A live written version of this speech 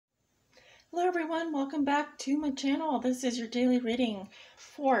Hello everyone, welcome back to my channel. This is your daily reading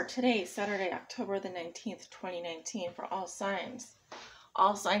for today, Saturday, October the 19th, 2019, for all signs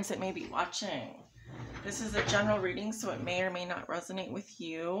that may be watching. This is a general reading, so it may or may not resonate with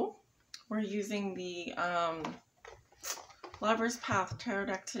you. We're using the Lover's Path Tarot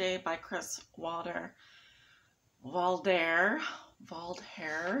deck today by Chris Waldare,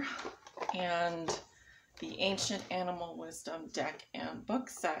 and the Ancient Animal Wisdom deck and book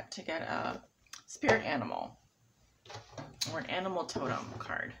set to get a spirit animal or an animal totem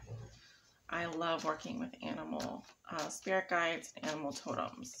card. I love working with animal spirit guides and animal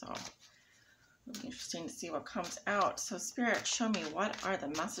totems, so it'll be interesting to see what comes out. So Spirit, show me, what are the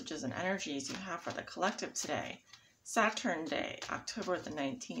messages and energies you have for the collective today, Saturn Day, October the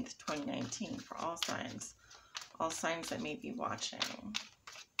 19th, 2019, for all signs that may be watching.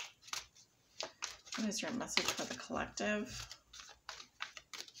 What is your message for the collective?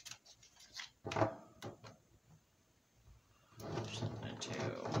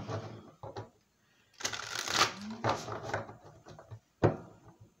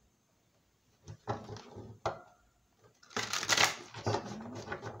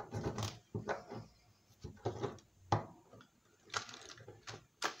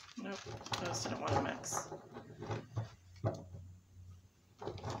 Nope, those didn't want to mix.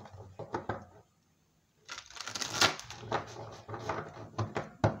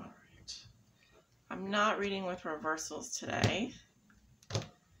 Not reading with reversals today.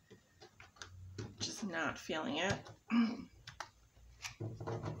 Just not feeling it.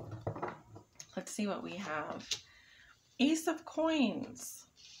 Let's see what we have. Ace of Coins.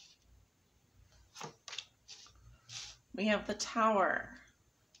 We have the Tower.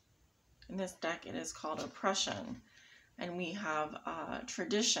 In this deck it is called Oppression. And we have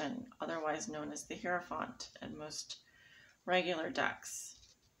Tradition, otherwise known as the Hierophant in most regular decks.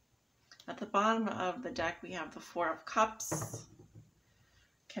 At the bottom of the deck, we have the Four of Cups,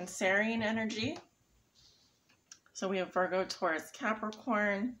 Cancerian energy. So we have Virgo, Taurus,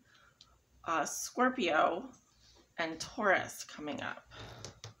 Capricorn, Scorpio, and Taurus coming up.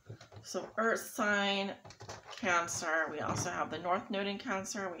 So Earth sign, Cancer. We also have the North Node in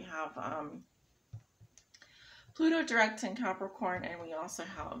Cancer. We have Pluto direct in Capricorn, and we also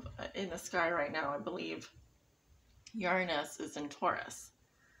have in the sky right now, I believe, Uranus is in Taurus.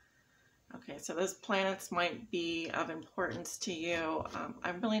 Okay, so those planets might be of importance to you.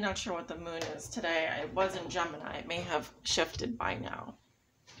 I'm really not sure what the moon is today. It was in Gemini. It may have shifted by now.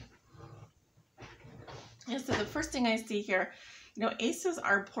 Yeah, so the first thing I see here, aces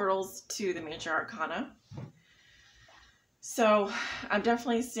are portals to the major arcana. So I'm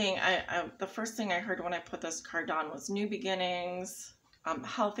definitely seeing, the first thing I heard when I put this card on was new beginnings,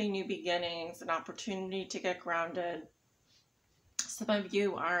 healthy new beginnings, an opportunity to get grounded. Some of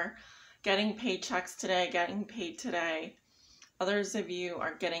you are getting paychecks today, getting paid today. Others of you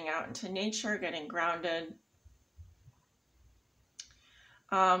are getting out into nature, getting grounded.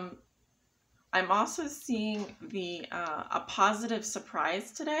 I'm also seeing a positive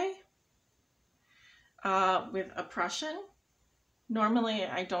surprise today with Oppression. Normally,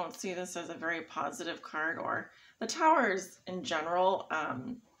 I don't see this as a very positive card, or the Towers in general.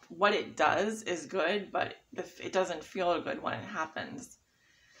 What it does is good, but it doesn't feel good when it happens.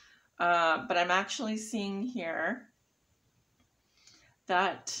 But I'm actually seeing here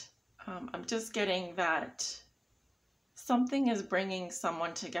that I'm just getting that something is bringing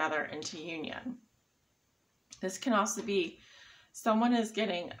someone together into union. This can also be someone is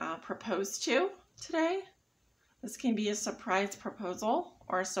getting proposed to today. This can be a surprise proposal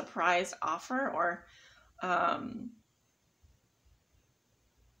or a surprise offer, or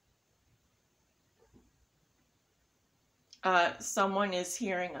someone is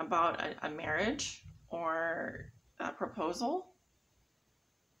hearing about a marriage or a proposal.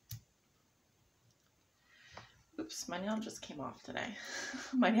 Oops, my nail just came off today.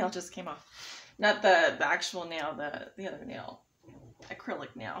 My nail just came off. Not the actual nail, the other nail,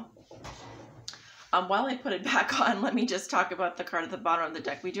 acrylic nail. While I put it back on, let me just talk about the card at the bottom of the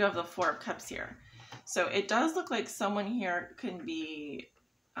deck. We do have the Four of Cups here. So it does look like someone here can be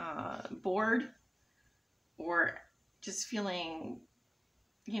bored or just feeling,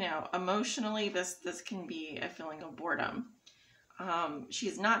 emotionally, this can be a feeling of boredom.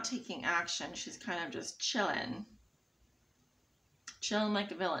 She's not taking action. She's kind of just chilling like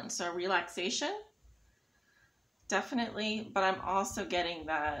a villain. So relaxation, definitely. But I'm also getting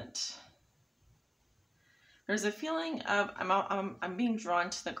that there's a feeling of, I'm being drawn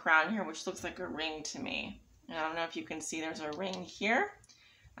to the crown here, which looks like a ring to me. And I don't know if you can see, there's a ring here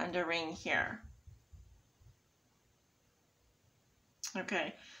and a ring here.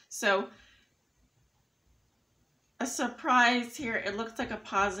 Okay, so a surprise here. It looks like a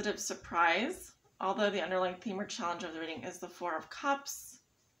positive surprise, although the underlying theme or challenge of the reading is the Four of Cups.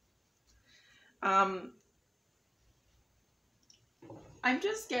 I'm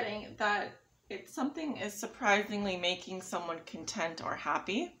just getting that something is surprisingly making someone content or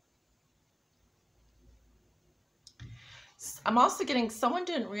happy. I'm also getting someone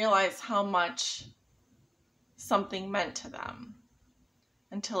didn't realize how much something meant to them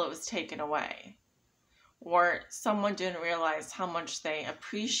until it was taken away. Or someone didn't realize how much they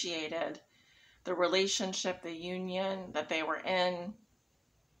appreciated the relationship, the union that they were in,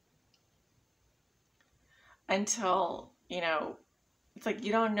 until, you know, it's like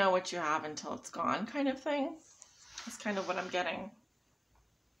you don't know what you have until it's gone kind of thing. That's kind of what I'm getting.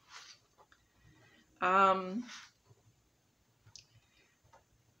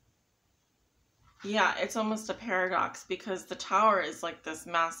 Yeah, it's almost a paradox because the Tower is like this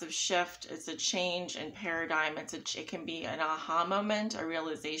massive shift. It's a change in paradigm. It can be an aha moment, a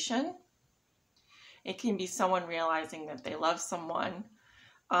realization. It can be someone realizing that they love someone.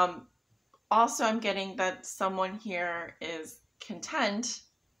 Also, I'm getting that someone here is content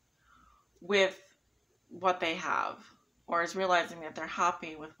with what they have, or is realizing that they're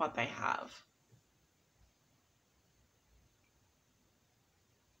happy with what they have.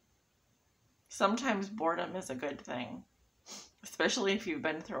 Sometimes boredom is a good thing, especially if you've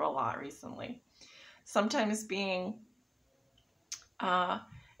been through a lot recently. Sometimes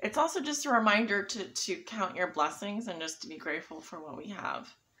it's also just a reminder to count your blessings and just to be grateful for what we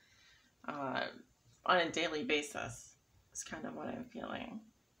have on a daily basis. It's kind of what I'm feeling.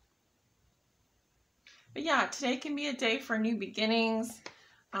 But yeah, today can be a day for new beginnings.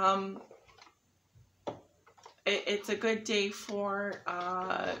 It's a good day for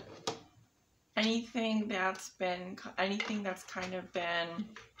anything that's kind of been,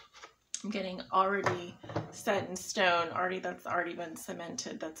 I'm getting already set in stone, that's already been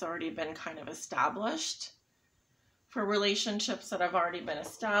cemented, that's already been kind of established. For relationships that have already been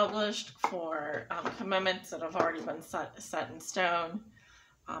established, for commitments that have already been set in stone,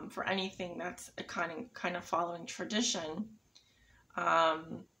 for anything that's a kind of following tradition,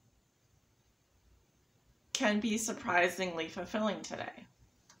 can be surprisingly fulfilling today,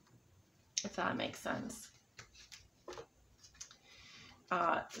 if that makes sense.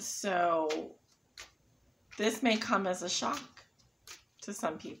 So this may come as a shock to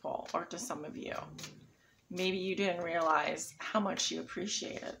some people or to some of you. Maybe you didn't realize how much you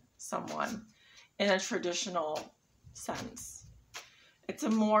appreciated someone in a traditional sense. It's a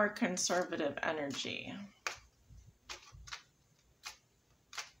more conservative energy.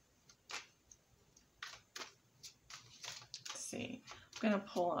 Let's see. I'm going to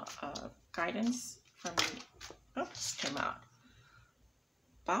pull a guidance from, oops, came out.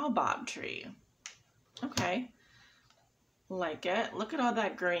 Baobab tree. Okay. Like it. Look at all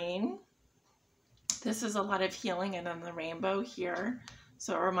that green. This is a lot of healing, and then the rainbow here.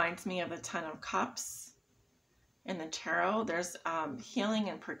 So it reminds me of the Ten of Cups in the tarot. There's healing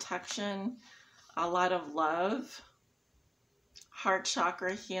and protection, a lot of love, heart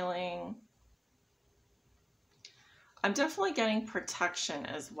chakra healing. I'm definitely getting protection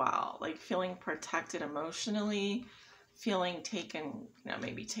as well, like feeling protected emotionally, feeling taken,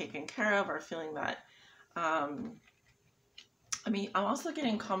 maybe taken care of, or feeling that, I'm also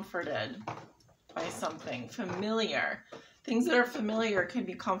getting comforted by something familiar. Things that are familiar can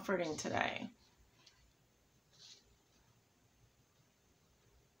be comforting today.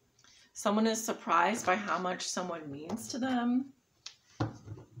 Someone is surprised by how much someone means to them.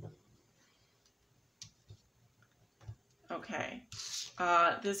 Okay.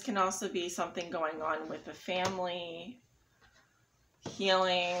 This can also be something going on with the family,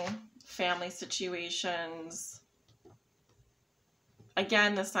 healing, family situations.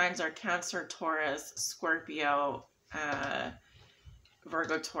 Again, the signs are Cancer, Taurus, Scorpio,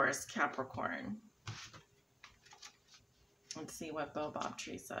 Virgo, Taurus, Capricorn. Let's see what Baobab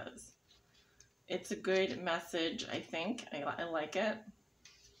tree says. It's a good message, I think. I like it.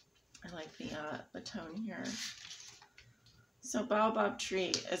 I like the tone here. So Baobab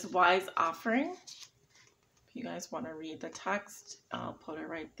tree is wise offering. If you guys want to read the text, I'll put it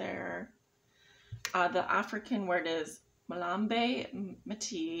right there. The African word is Malambe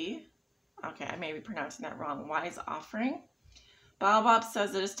Mati. Okay, I may be pronouncing that wrong. Wise offering. Baobab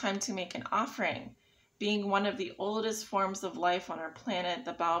says it is time to make an offering. Being one of the oldest forms of life on our planet,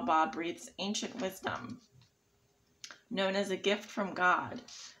 the baobab breathes ancient wisdom, known as a gift from God.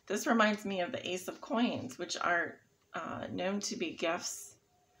 This reminds me of the Ace of Coins, which are known to be gifts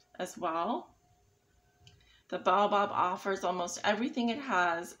as well. The baobab offers almost everything it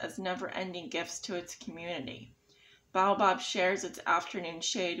has as never-ending gifts to its community. Baobab shares its afternoon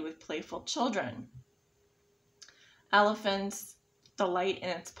shade with playful children. Elephants delight in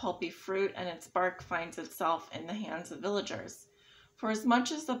its pulpy fruit, and its bark finds itself in the hands of villagers. For as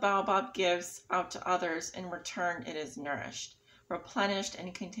much as the baobab gives out to others, in return it is nourished, replenished,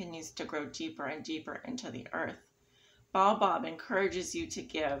 and continues to grow deeper and deeper into the earth. Baobab encourages you to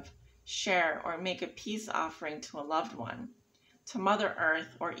give, share, or make a peace offering to a loved one, to Mother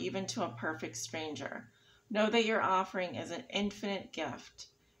Earth, or even to a perfect stranger. Know that your offering is an infinite gift.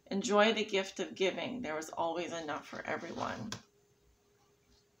 Enjoy the gift of giving. There is always enough for everyone.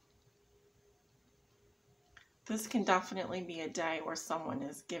 This can definitely be a day where someone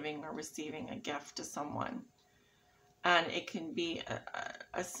is giving or receiving a gift to someone. And it can be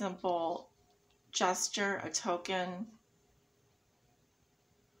a simple gesture, a token.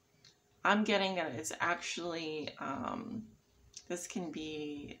 I'm getting that it's actually, this can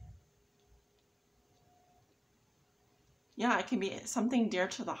be, yeah, it can be something dear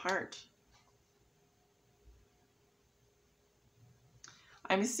to the heart.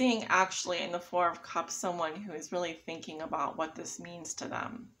 I'm seeing actually in the Four of Cups someone who is really thinking about what this means to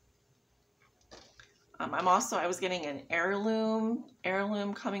them. I was getting an heirloom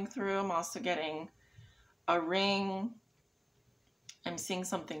coming through. I'm also getting a ring. I'm seeing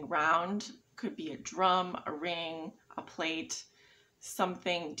something round. Could be a drum, a ring, a plate,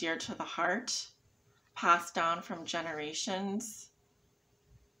 something dear to the heart, passed down from generations.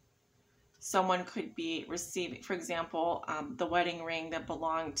 Someone could be receiving, for example, the wedding ring that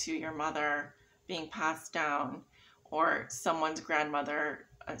belonged to your mother being passed down, or someone's grandmother,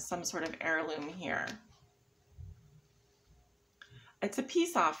 some sort of heirloom here. It's a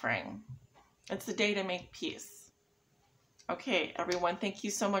peace offering. It's a day to make peace. Okay, everyone, thank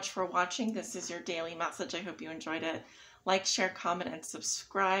you so much for watching. This is your daily message. I hope you enjoyed it. Like, share, comment, and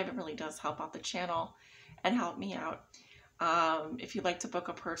subscribe. It really does help out the channel and help me out. If you'd like to book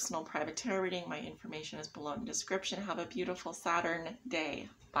a personal private tarot reading, my information is below in the description. Have a beautiful Saturn day.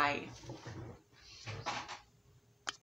 Bye.